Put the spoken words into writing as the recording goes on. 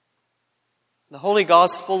The Holy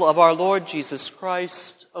Gospel of our Lord Jesus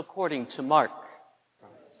Christ according to Mark.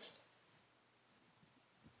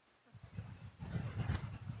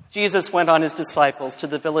 Jesus went on his disciples to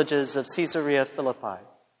the villages of Caesarea Philippi.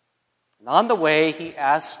 And on the way he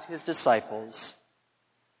asked his disciples,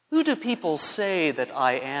 "Who do people say that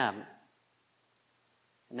I am?"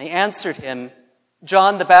 And they answered him,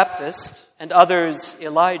 "John the Baptist, and others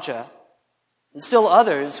Elijah, and still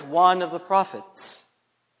others one of the prophets."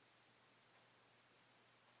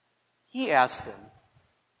 He asked them,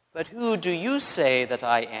 "But who do you say that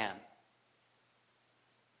I am?"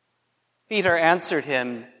 Peter answered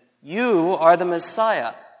him, "You are the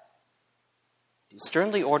Messiah." He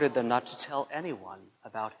sternly ordered them not to tell anyone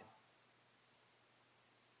about him.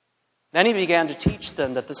 Then he began to teach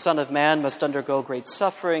them that the Son of Man must undergo great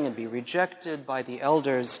suffering and be rejected by the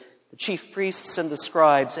elders, the chief priests and the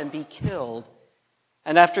scribes, and be killed,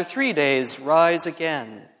 and after 3 days rise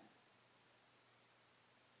again.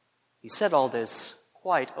 He said all this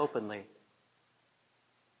quite openly.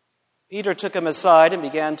 Peter took him aside and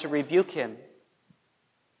began to rebuke him.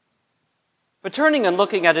 But turning and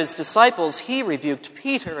looking at his disciples, he rebuked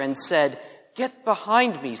Peter and said, "Get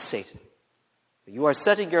behind me, Satan, for you are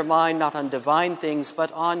setting your mind not on divine things,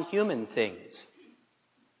 but on human things."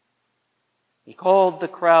 He called the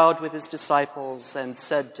crowd with his disciples and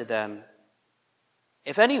said to them,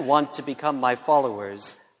 "If any want to become my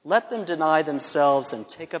followers, let them deny themselves and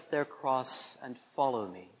take up their cross and follow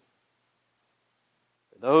me.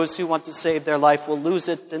 For those who want to save their life will lose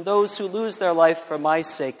it, and those who lose their life for my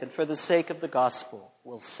sake and for the sake of the gospel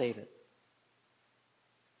will save it.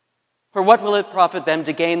 For what will it profit them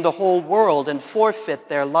to gain the whole world and forfeit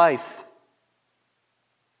their life?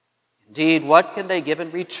 Indeed, what can they give in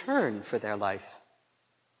return for their life?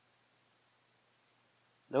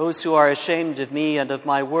 Those who are ashamed of me and of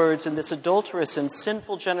my words in this adulterous and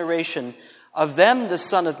sinful generation, of them the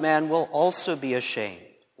Son of Man will also be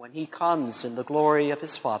ashamed when he comes in the glory of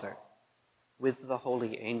his Father with the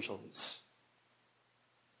holy angels."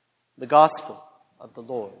 The Gospel of the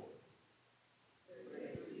Lord.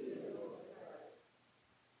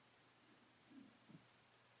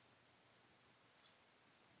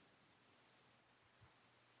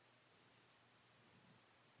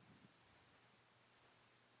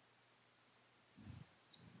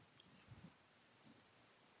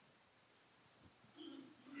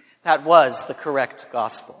 That was the correct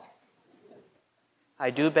gospel.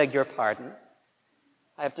 I do beg your pardon.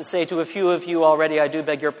 I have to say to a few of you already, I do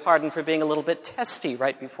beg your pardon for being a little bit testy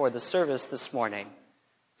right before the service this morning.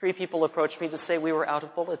 3 people approached me to say we were out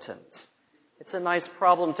of bulletins. It's a nice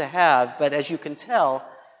problem to have, but as you can tell,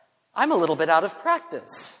 I'm a little bit out of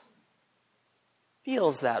practice.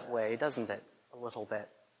 Feels that way, doesn't it? A little bit.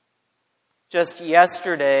 Just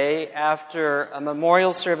yesterday, after a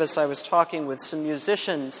memorial service, I was talking with some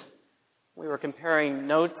musicians. We were comparing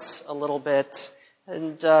notes a little bit,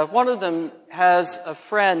 and one of them has a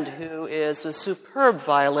friend who is a superb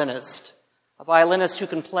violinist, a violinist who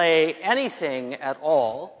can play anything at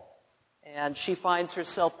all, and she finds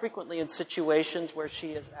herself frequently in situations where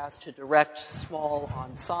she is asked to direct small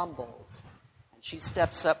ensembles. And she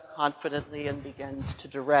steps up confidently and begins to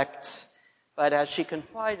direct. But as she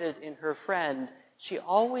confided in her friend, she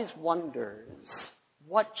always wonders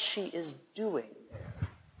what she is doing there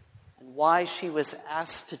and why she was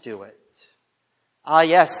asked to do it. "Ah,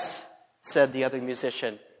 yes," said the other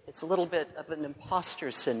musician, "it's a little bit of an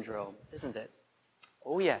imposter syndrome, isn't it?"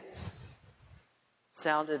 "Oh, yes."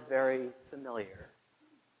 Sounded very familiar.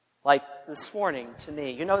 Like this morning to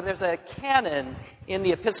me. You know, there's a canon in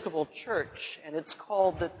the Episcopal Church, and it's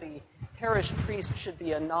called that the parish priest should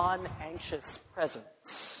be a non-anxious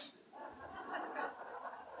presence.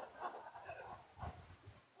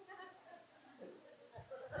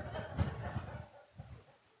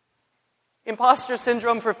 Imposter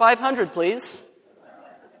syndrome for 500, please.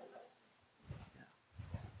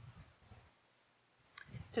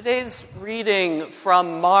 Today's reading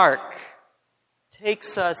from Mark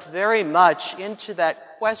takes us very much into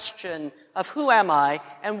that question of who am I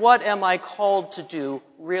and what am I called to do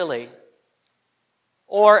really?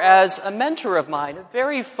 Or as a mentor of mine, a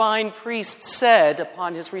very fine priest said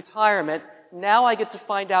upon his retirement, now I get to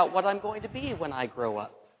find out what I'm going to be when I grow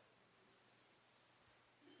up.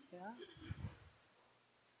 Yeah?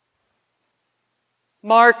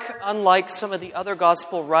 Mark, unlike some of the other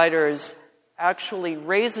gospel writers, actually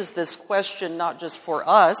raises this question not just for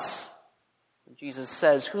us. Jesus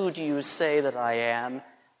says, "Who do you say that I am?"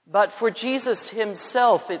 But for Jesus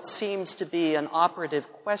himself, it seems to be an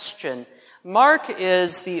operative question. Mark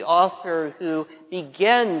is the author who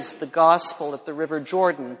begins the gospel at the River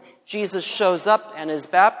Jordan. Jesus shows up and is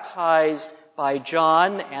baptized by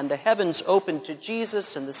John, and the heavens open to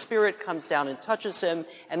Jesus, and the Spirit comes down and touches him,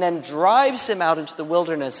 and then drives him out into the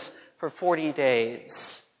wilderness for 40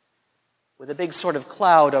 days, with a big sort of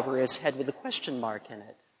cloud over his head with a question mark in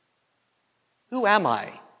it. Who am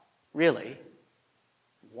I, really?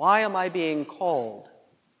 Why am I being called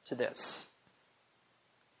to this?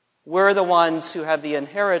 We're the ones who have the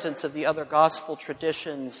inheritance of the other gospel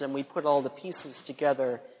traditions, and we put all the pieces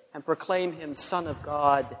together and proclaim him Son of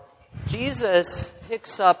God. Jesus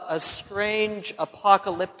picks up a strange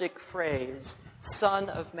apocalyptic phrase, Son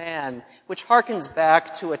of Man, which harkens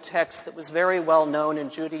back to a text that was very well known in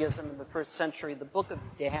Judaism in the first century, the book of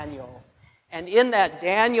Daniel. And in that,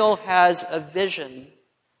 Daniel has a vision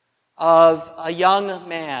of a young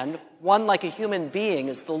man, one like a human being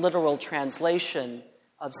is the literal translation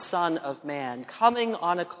of Son of Man, coming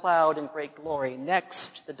on a cloud in great glory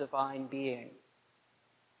next to the divine being.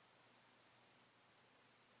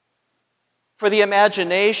 For the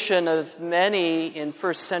imagination of many in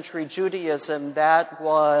first century Judaism, that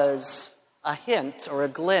was a hint or a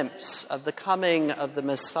glimpse of the coming of the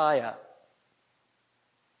Messiah.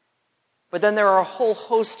 But then there are a whole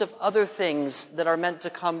host of other things that are meant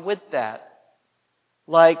to come with that,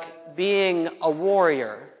 like being a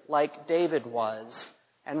warrior, like David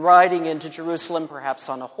was, and riding into Jerusalem perhaps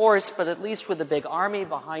on a horse, but at least with a big army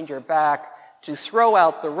behind your back to throw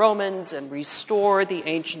out the Romans and restore the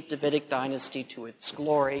ancient Davidic dynasty to its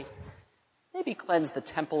glory. Maybe cleanse the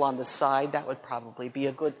temple on the side, that would probably be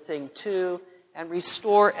a good thing too, and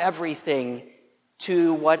restore everything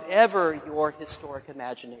to whatever your historic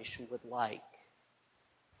imagination would like.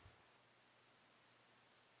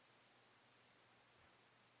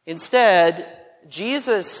 Instead,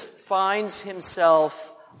 Jesus finds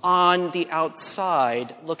himself on the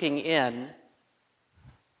outside looking in.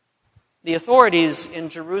 The authorities in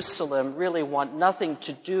Jerusalem really want nothing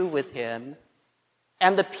to do with him,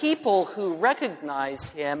 and the people who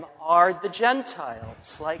recognize him are the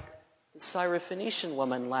Gentiles, like the Syrophoenician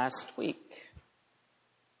woman last week.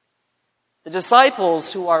 The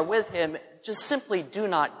disciples who are with him just simply do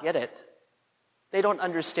not get it. They don't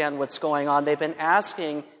understand what's going on. They've been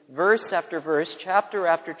asking verse after verse, chapter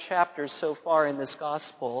after chapter so far in this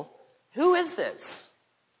gospel, who is this?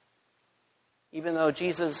 Even though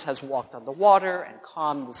Jesus has walked on the water and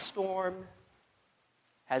calmed the storm,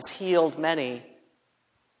 has healed many.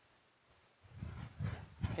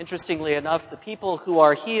 Interestingly enough, the people who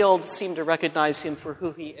are healed seem to recognize him for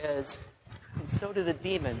who he is, and so do the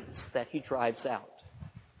demons that he drives out,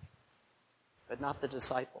 but not the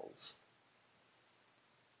disciples.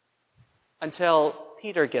 Until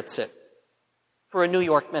Peter gets it for a New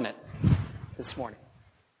York Minute this morning.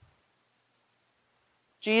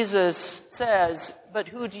 Jesus says, "But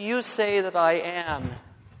who do you say that I am?"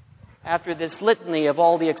 After this litany of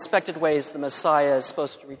all the expected ways the Messiah is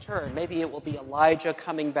supposed to return. Maybe it will be Elijah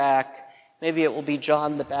coming back. Maybe it will be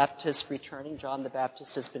John the Baptist returning. John the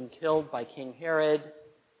Baptist has been killed by King Herod.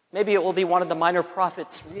 Maybe it will be one of the minor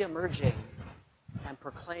prophets reemerging and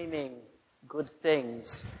proclaiming good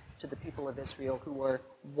things to the people of Israel who were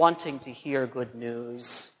wanting to hear good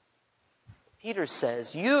news. Peter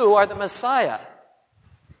says, "You are the Messiah."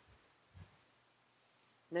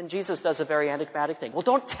 And then Jesus does a very enigmatic thing. Well,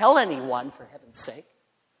 don't tell anyone, for heaven's sake.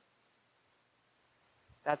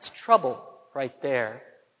 That's trouble right there.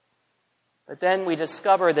 But then we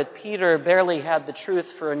discover that Peter barely had the truth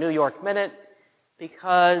for a New York Minute,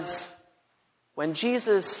 because when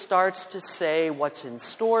Jesus starts to say what's in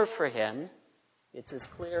store for him, it's as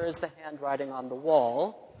clear as the handwriting on the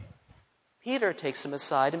wall. Peter takes him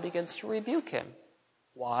aside and begins to rebuke him.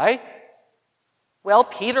 Why? Well,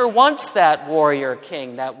 Peter wants that warrior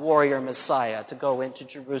king, that warrior Messiah, to go into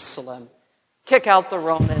Jerusalem, kick out the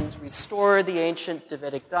Romans, restore the ancient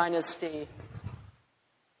Davidic dynasty,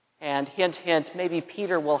 and hint, hint, maybe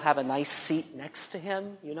Peter will have a nice seat next to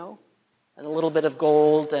him, and a little bit of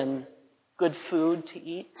gold and good food to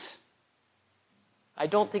eat. I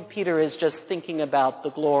don't think Peter is just thinking about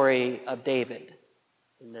the glory of David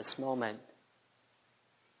in this moment.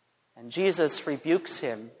 And Jesus rebukes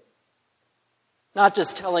him, not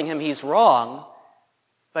just telling him he's wrong,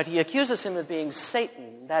 but he accuses him of being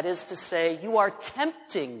Satan. That is to say, you are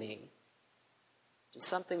tempting me to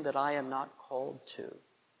something that I am not called to.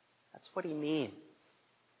 That's what he means.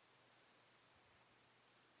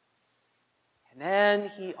 And then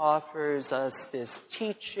he offers us this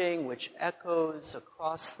teaching which echoes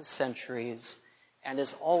across the centuries and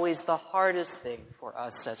is always the hardest thing for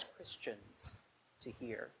us as Christians to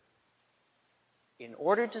hear. In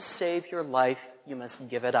order to save your life, you must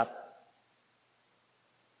give it up.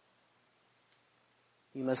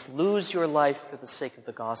 You must lose your life for the sake of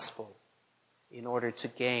the gospel. in order to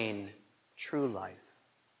gain true life.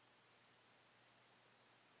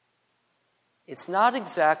 It's not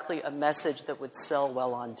exactly a message that would sell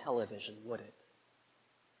well on television, would it?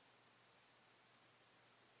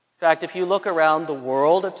 In fact, if you look around, the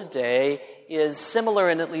world of today is similar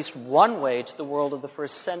in at least one way to the world of the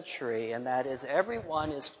first century, and that is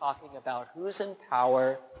everyone is talking about who's in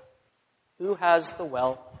power, who has the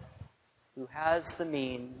wealth, who has the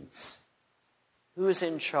means, who's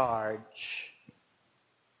in charge.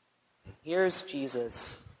 Here's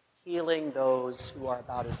Jesus healing those who are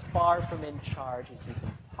about as far from in charge as you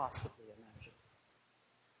can possibly imagine.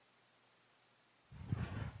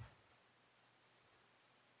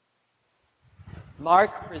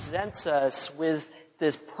 Mark presents us with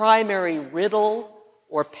this primary riddle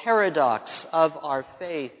or paradox of our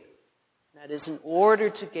faith. That is, in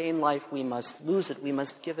order to gain life, we must lose it. We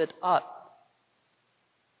must give it up.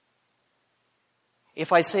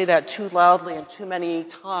 If I say that too loudly and too many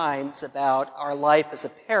times about our life as a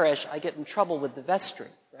parish, I get in trouble with the vestry,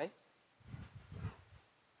 right?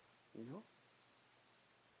 You know?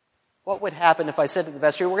 What would happen if I said to the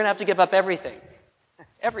vestry, we're going to have to give up everything,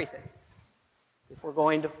 everything, if we're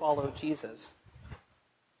going to follow Jesus?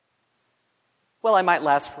 Well, I might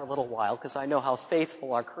last for a little while because I know how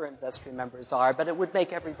faithful our current vestry members are, but it would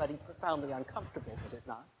make everybody profoundly uncomfortable, would it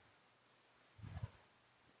not?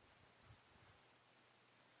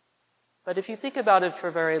 But if you think about it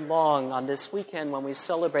for very long, on this weekend when we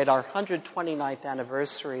celebrate our 129th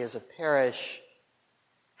anniversary as a parish,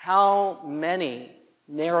 how many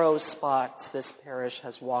narrow spots this parish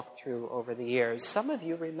has walked through over the years. Some of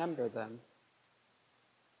you remember them.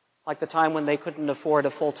 Like the time when they couldn't afford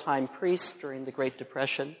a full-time priest during the Great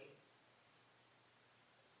Depression.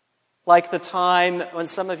 Like the time when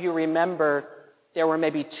some of you remember there were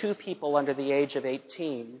maybe 2 people under the age of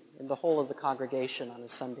 18 in the whole of the congregation on a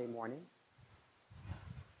Sunday morning.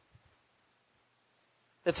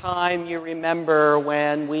 The time you remember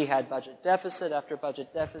when we had budget deficit after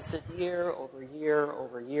budget deficit, year over year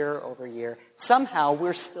over year over year. Somehow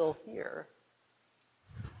we're still here.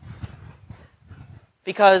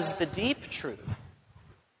 Because the deep truth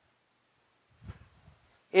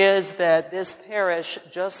is that this parish,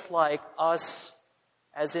 just like us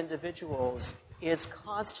as individuals, is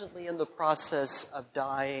constantly in the process of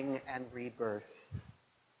dying and rebirth.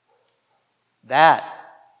 That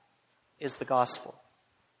is the gospel.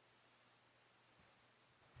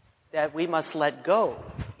 That we must let go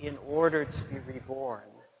in order to be reborn,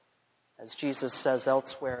 as Jesus says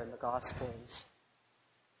elsewhere in the Gospels.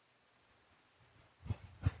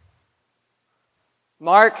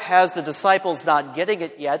 Mark has the disciples not getting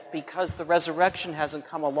it yet because the resurrection hasn't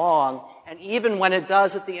come along. And even when it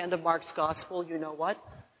does at the end of Mark's Gospel, you know what?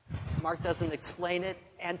 Mark doesn't explain it,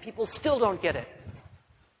 and people still don't get it.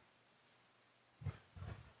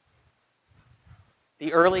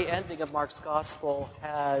 The early ending of Mark's Gospel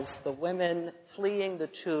has the women fleeing the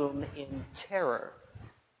tomb in terror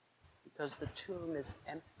because the tomb is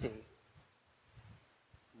empty,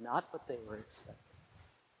 not what they were expecting.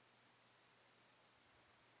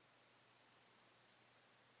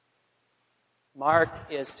 Mark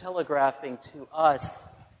is telegraphing to us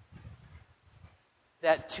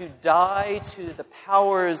that to die to the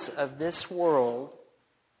powers of this world,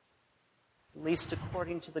 at least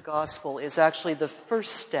according to the gospel, is actually the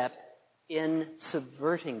first step in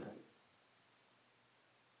subverting them.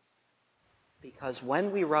 Because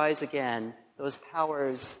when we rise again, those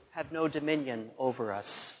powers have no dominion over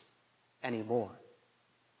us anymore.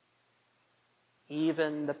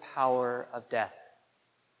 Even the power of death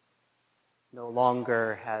no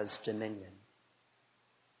longer has dominion.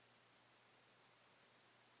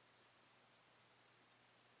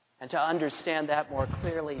 And to understand that more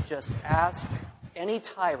clearly, just ask any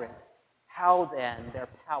tyrant how then their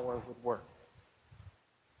power would work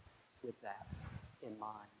with that in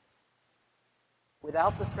mind.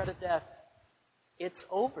 Without the threat of death, it's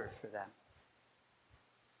over for them.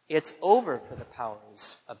 It's over for the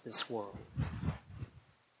powers of this world.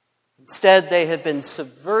 Instead, they have been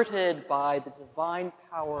subverted by the divine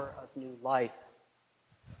power of new life.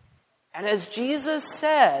 And as Jesus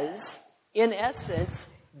says, in essence,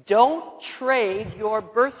 don't trade your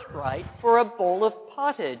birthright for a bowl of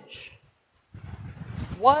pottage.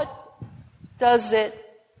 What does it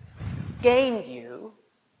gain you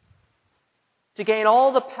to gain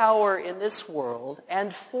all the power in this world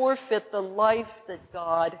and forfeit the life that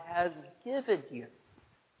God has given you?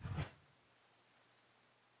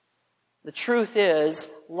 The truth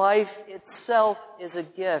is, life itself is a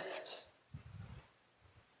gift.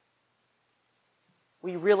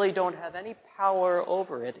 We really don't have any power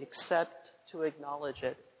over it except to acknowledge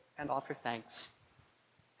it and offer thanks,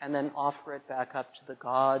 and then offer it back up to the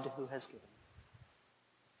God who has given.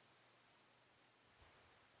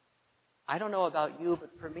 I don't know about you,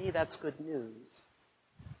 but for me that's good news.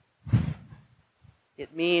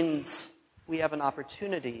 It means we have an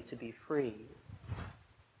opportunity to be free.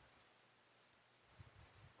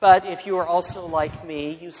 But if you are also like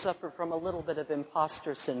me, you suffer from a little bit of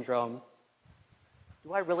imposter syndrome.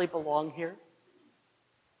 Do I really belong here?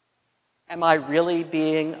 Am I really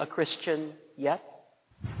being a Christian yet?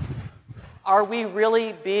 Are we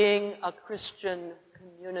really being a Christian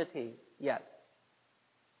community yet?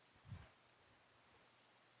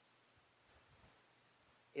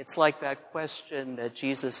 It's like that question that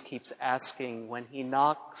Jesus keeps asking when he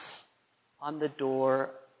knocks on the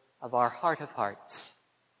door of our heart of hearts,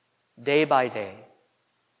 day by day,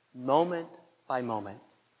 moment by moment,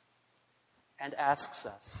 and asks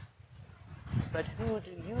us, "But who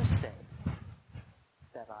do you say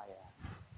that I am?"